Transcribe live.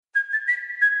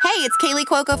Hey, it's Kaylee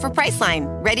Cuoco for Priceline.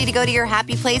 Ready to go to your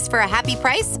happy place for a happy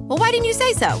price? Well, why didn't you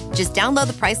say so? Just download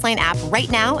the Priceline app right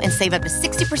now and save up to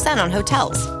 60% on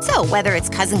hotels. So whether it's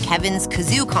Cousin Kevin's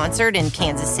Kazoo Concert in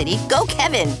Kansas City, go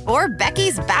Kevin, or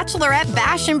Becky's Bachelorette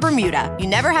Bash in Bermuda, you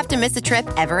never have to miss a trip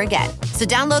ever again. So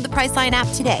download the Priceline app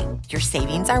today. Your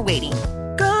savings are waiting.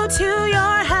 Go to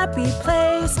your happy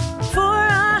place for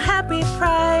a happy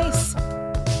price.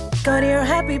 Go to your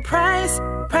happy price,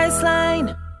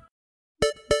 Priceline.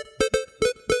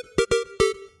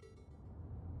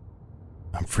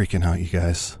 I'm freaking out, you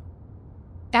guys.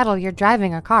 Adel, you're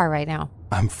driving a car right now.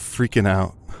 I'm freaking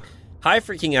out. Hi,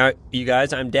 freaking out, you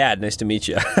guys. I'm Dad. Nice to meet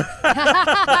you. Now's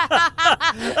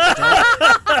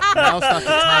not the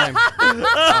time.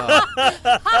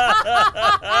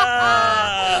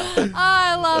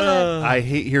 I love it. I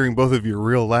hate hearing both of your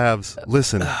real laughs.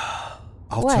 Listen,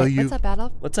 I'll tell you. What's up,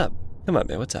 Adel? What's up? Come on,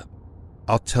 man. What's up?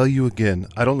 I'll tell you again.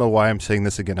 I don't know why I'm saying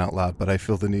this again out loud, but I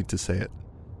feel the need to say it.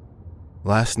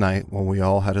 Last night, when we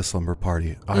all had a slumber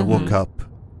party, I woke up,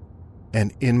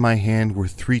 and in my hand were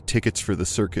 3 tickets for the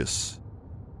circus.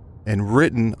 And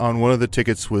written on one of the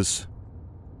tickets was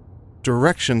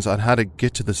directions on how to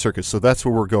get to the circus. So that's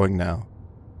where we're going now.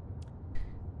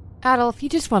 Adel, if you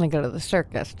just want to go to the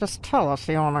circus, just tell us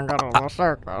you want to go to the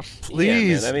circus.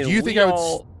 Please. Yeah, man. I mean, do you think I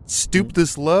would stoop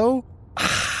this low?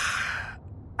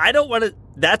 I don't want to.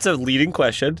 That's a leading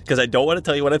question because I don't want to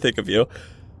tell you what I think of you.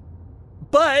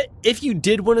 But if you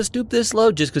did want to stoop this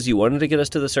low just because you wanted to get us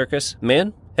to the circus,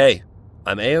 man, hey,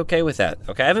 I'm A-okay with that.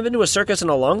 Okay, I haven't been to a circus in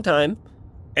a long time,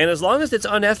 and as long as it's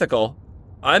unethical,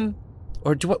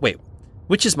 wait,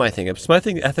 which is my thing? Is my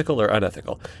thing ethical or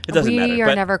unethical? It doesn't matter. We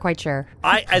are never quite sure.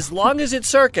 As long as it's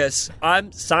circus,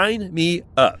 sign me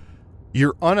up.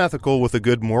 You're unethical with a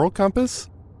good moral compass?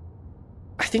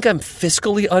 I think I'm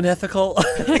fiscally unethical.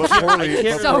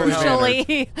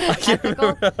 Socially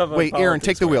ethical. Wait, Aaron,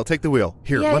 take the wheel. Take the wheel.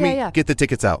 Here, let me get the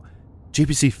tickets out.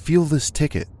 JPC, feel this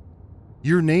ticket.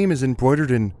 Your name is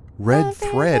embroidered in red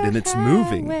thread, and it's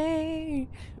moving.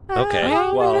 Okay,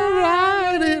 well,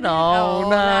 ride it all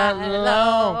night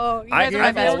long.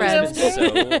 I'm always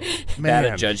so bad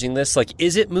at judging this. Like,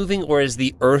 is it moving or is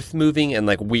the earth moving and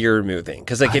like we're moving?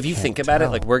 Because like if you think about it,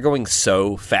 like we're going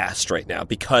so fast right now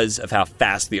because of how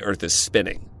fast the earth is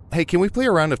spinning. Hey, can we play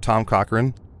a round of Tom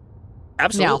Cochran?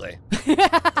 Absolutely. No.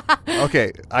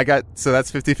 Okay, so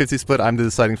that's 50-50 split. I'm the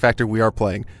deciding factor. We are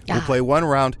playing. We'll play one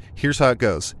round. Here's how it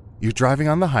goes. You're driving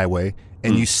on the highway,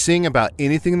 and you sing about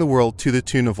anything in the world to the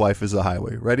tune of Life is a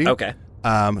Highway. Ready? Okay.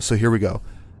 So here we go.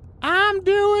 I'm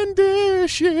doing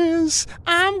dishes.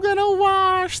 I'm going to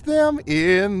wash them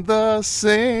in the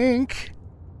sink.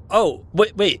 Oh,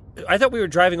 wait. I thought we were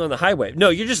driving on the highway. No,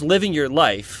 you're just living your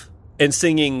life and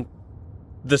singing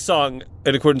the song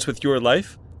in accordance with your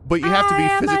life. But you have to be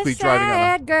physically driving on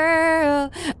sad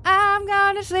girl. I'm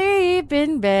going to sleep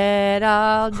in bed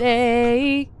all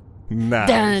day. Nice.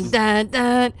 Dun, dun,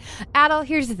 dun. Adel,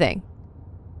 here's the thing.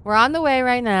 We're on the way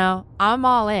right now. I'm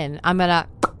all in. I'm going to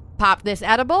pop this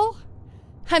edible.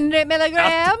 100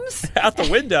 milligrams. Out the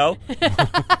window.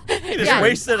 You just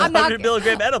wasted a 100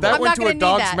 milligram edible. That went to a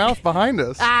dog's mouth behind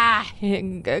us.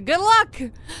 Good luck.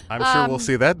 I'm sure we'll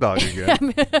see that dog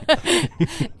again.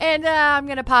 And I'm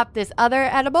going to pop this other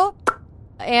edible.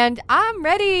 And I'm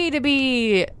ready to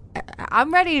be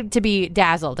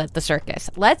dazzled at the circus.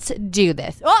 Let's do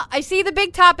this. Oh, I see the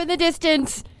big top in the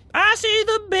distance. I see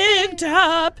the big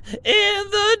top in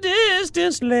the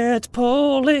distance. Let's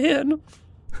pull in.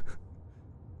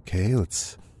 Okay,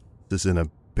 this is an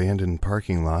abandoned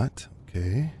parking lot.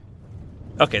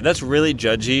 Okay, that's really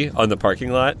judgy on the parking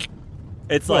lot.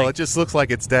 It's it just looks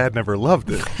like its dad never loved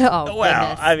it. Oh, wow.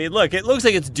 Goodness. I mean, look, it looks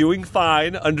like it's doing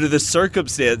fine under the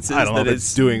circumstances. I don't know if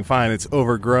it's doing fine. It's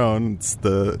overgrown. It's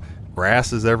the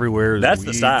grass is everywhere. That's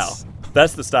the style.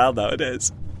 That's the style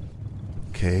nowadays.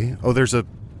 Okay. Oh, there's a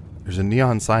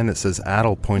neon sign that says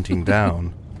Adel pointing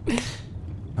down.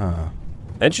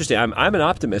 Interesting. I'm an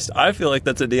optimist. I feel like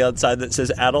that's a neon sign that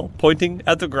says Adel pointing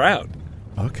at the ground.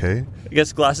 Okay. I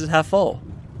guess glass is half full.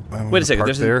 Wait a second.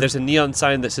 There's a neon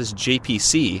sign that says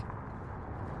JPC.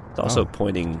 It's also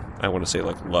pointing, I want to say,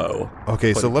 like low.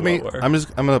 Okay, so I'm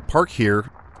gonna park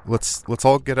here. Let's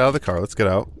all get out of the car. Let's get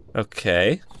out.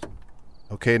 Okay.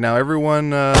 Okay, now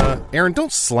everyone, Aaron,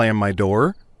 don't slam my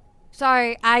door.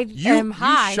 Sorry, I am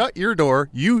high. You shut your door.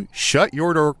 You shut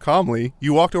your door calmly.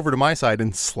 You walked over to my side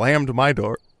and slammed my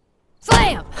door.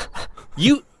 Slam!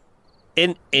 You,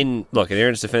 in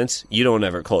Aaron's defense, you don't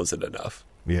ever close it enough.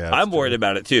 Yeah, I'm worried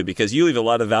about it too because you leave a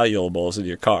lot of valuables in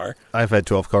your car. I've had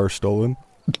 12 cars stolen.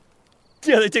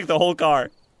 Yeah, they take the whole car.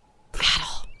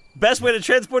 Adel. Best way to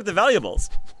transport the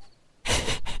valuables.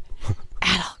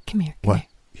 Adel, Come here. What?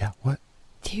 Yeah, what?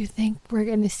 Do you think we're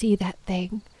going to see that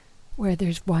thing where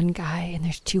there's one guy and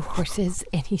there's two horses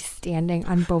and he's standing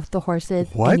on both the horses?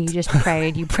 What? And you just pray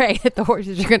and you pray that the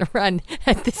horses are going to run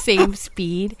at the same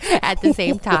speed at the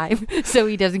same time so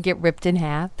he doesn't get ripped in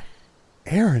half?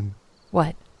 Aaron,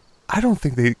 What? I don't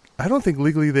think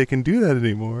legally they can do that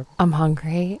anymore. I'm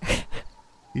hungry.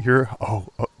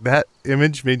 That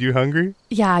image made you hungry?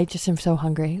 Yeah, I just am so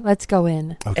hungry. Let's go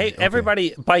in. Hey,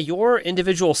 everybody, by your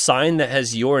individual sign that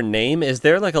has your name, is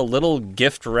there like a little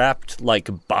gift-wrapped like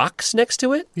box next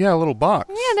to it? Yeah, a little box.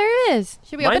 Yeah, there is.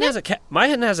 Should we open it?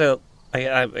 Mine has a,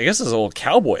 I guess there's a little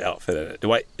cowboy outfit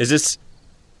in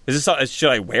it. Should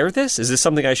I wear this? Is this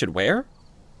something I should wear?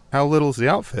 How little's the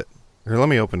outfit? Here, let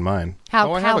me open mine.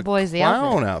 How I have cowboy's a the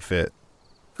outfit? clown outfit.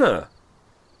 Huh.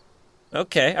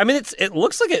 Okay. I mean, it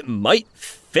looks like it might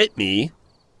fit me.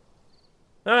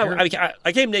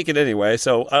 I came naked anyway,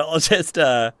 so I'll just...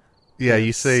 Yeah,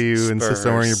 you say you insist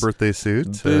on wearing your birthday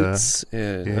suit. Boots,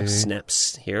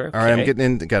 snaps here. Okay. All right, I'm getting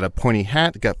in. Got a pointy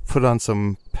hat. Got put on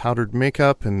some powdered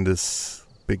makeup and this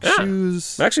big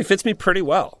shoes. It actually fits me pretty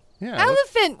well. Yeah.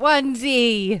 Elephant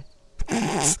onesie.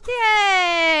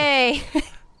 Yay!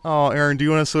 Oh, Aaron, do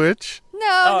you want to switch?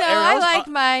 No, Aaron, I like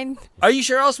mine. Are you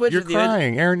sure I'll switch? You're with you?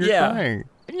 crying, Aaron. You're crying.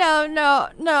 No,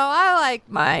 I like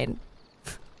mine.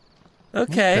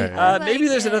 Okay. Okay. Maybe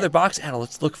there's it. another box. Anna,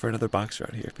 let's look for another box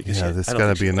around here because Yeah, I this don't got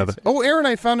think to be she another. likes it. Oh, Aaron,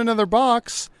 I found another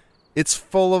box. It's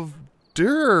full of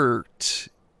dirt.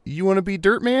 You want to be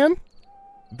Dirt Man?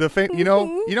 You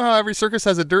know how every circus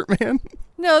has a Dirt Man.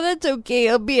 No, that's okay.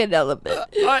 I'll be an elephant.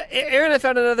 Aaron, I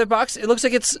found another box. It looks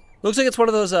like it's one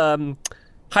of those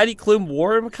Heidi Klum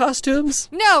Warren costumes.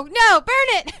 No, burn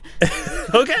it.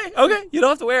 Okay. You don't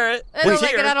have to wear it. I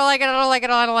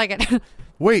don't like it.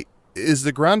 Wait, is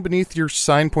the ground beneath your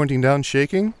sign pointing down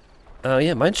shaking? Oh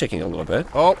yeah, mine's shaking a little bit.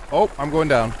 Oh, I'm going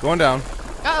down.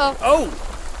 Uh-oh.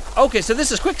 Oh, okay. So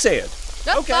this is quicksand.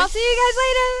 Nope, Okay. I'll see you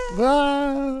guys later.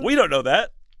 Ah. We don't know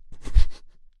that.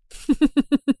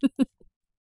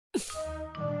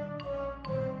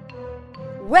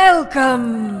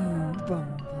 Welcome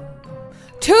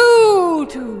to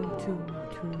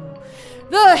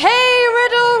the Hey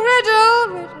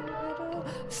Riddle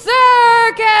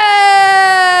Circus.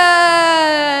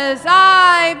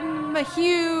 I'm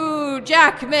Hugh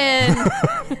Jackman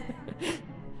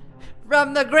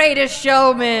from The Greatest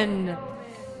Showman.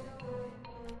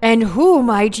 And who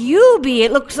might you be?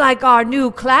 It looks like our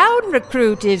new clown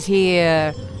recruit is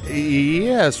here.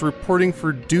 Yes, reporting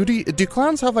for duty. Do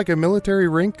clowns have like a military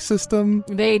rank system?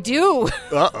 They do.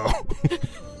 Uh-oh.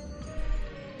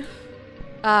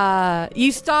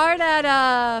 You start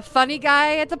at funny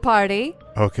guy at the party.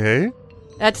 Okay.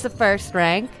 That's the first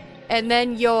rank. And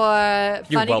then you're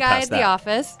funny well guy past at the that.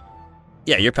 office.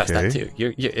 Yeah, you're past that Okay.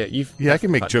 too. Yeah, I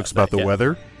can make jokes about the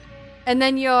weather. And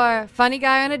then you're funny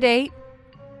guy on a date.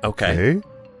 Okay. Okay.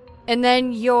 And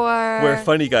then you're Where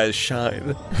funny guys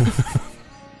shine.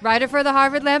 writer for the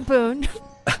Harvard Lampoon.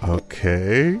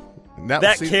 Okay. Now,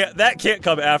 That can't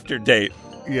come after date.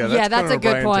 Yeah, Yeah, that's Conan a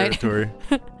good O'Brien point. territory.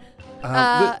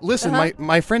 Listen, uh-huh.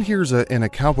 my friend here's in a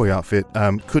cowboy outfit.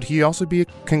 Could he also be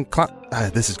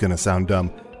this is gonna sound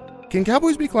dumb. Can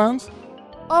cowboys be clowns?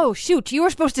 Oh shoot, you were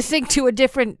supposed to sing to a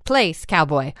different place,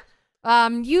 cowboy.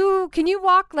 Can you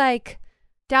walk like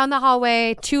down the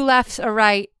hallway, 2 lefts, a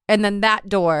right, and then that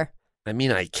door? I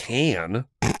mean, I can.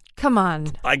 Come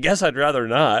on, I guess I'd rather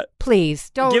not. please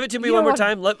don't Give it to me you one don't more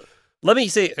wanna- time. Let me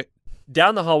say,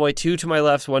 down the hallway, 2 to my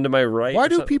left, 1 to my right. Why or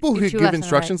do something. people who Two give lefts and a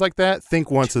instructions like that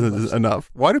think once is enough?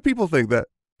 Why do people think that?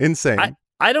 Insane.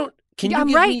 I don't. Can you I'm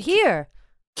give right me, here.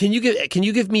 Can you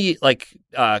give me like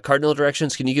cardinal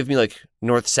directions? Can you give me like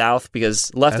north south,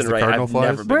 because left As and the right cardinal I've flies?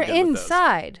 never been We're good with those.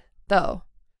 inside, though.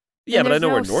 Yeah, and but I there's know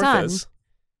where no north sun. is.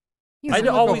 You I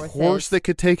know always- a north horse is. that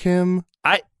could take him.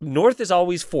 North is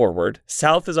always forward,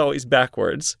 south is always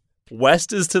backwards,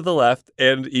 west is to the left,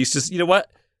 and east is. You know what?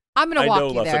 I'm gonna I walk know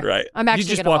you left there. and right. I'm You actually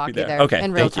just gonna walk walk me you there. there Okay,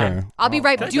 in real thank you. time. Okay. I'll be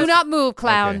right. Can I Do just- not move,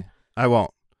 clown. Okay. I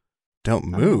won't. Don't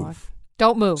I'm gonna walk. move.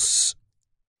 Don't move.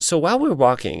 So while we're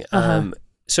walking, Uh-huh.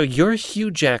 so you're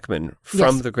Hugh Jackman from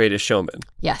Yes. The Greatest Showman.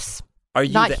 Yes, Are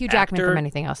you not the Hugh Jackman actor? from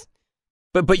anything else.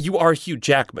 But you are Hugh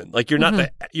Jackman. Like you're not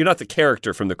Mm-hmm. you're not the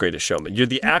character from The Greatest Showman. You're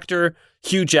the actor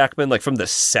Hugh Jackman, like from the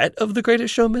set of The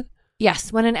Greatest Showman.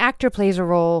 Yes, when an actor plays a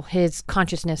role, his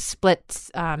consciousness splits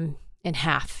in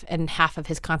half, and half of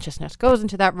his consciousness goes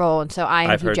into that role. And so I am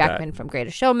I've Hugh heard Jackman from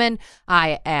Greatest Showman.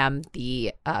 I am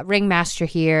the ringmaster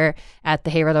here at the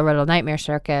Hey Riddle Riddle Nightmare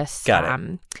Circus. Got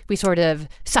it. We sort of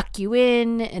suck you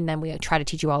in, and then we try to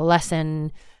teach you all a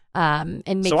lesson and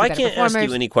make So you I better can't ask performers.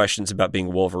 you any questions about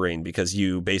being Wolverine because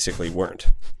you basically weren't.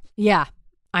 Yeah.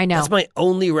 I know. That's my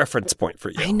only reference point for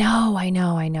you. I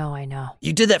know.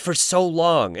 You did that for so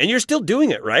long, and you're still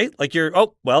doing it, right? Like you're, again,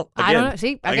 I don't know.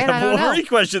 See, again, I I got don't know. Wolverine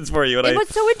questions for you. And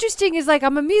what's so interesting is like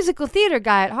I'm a musical theater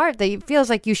guy at heart that it feels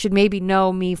like you should maybe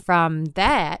know me from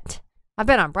that. I've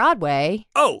been on Broadway.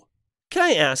 Oh, can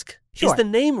I ask, Sure. is the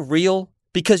name real?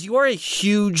 Because you are a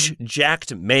huge,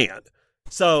 jacked man.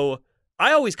 So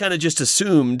I always kind of just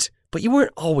assumed, but you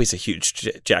weren't always a huge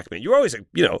jacked man. You were always a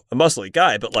muscly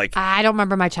guy, but like... I don't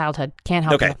remember my childhood. Can't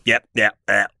help Okay, you. yep.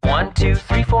 1, 2,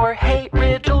 3, 4, hey,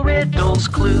 riddles,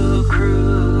 clue crew.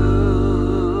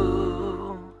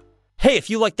 Hey, if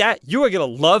you like that, you are going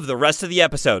to love the rest of the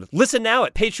episode. Listen now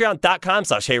at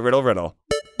patreon.com/heyriddleriddle.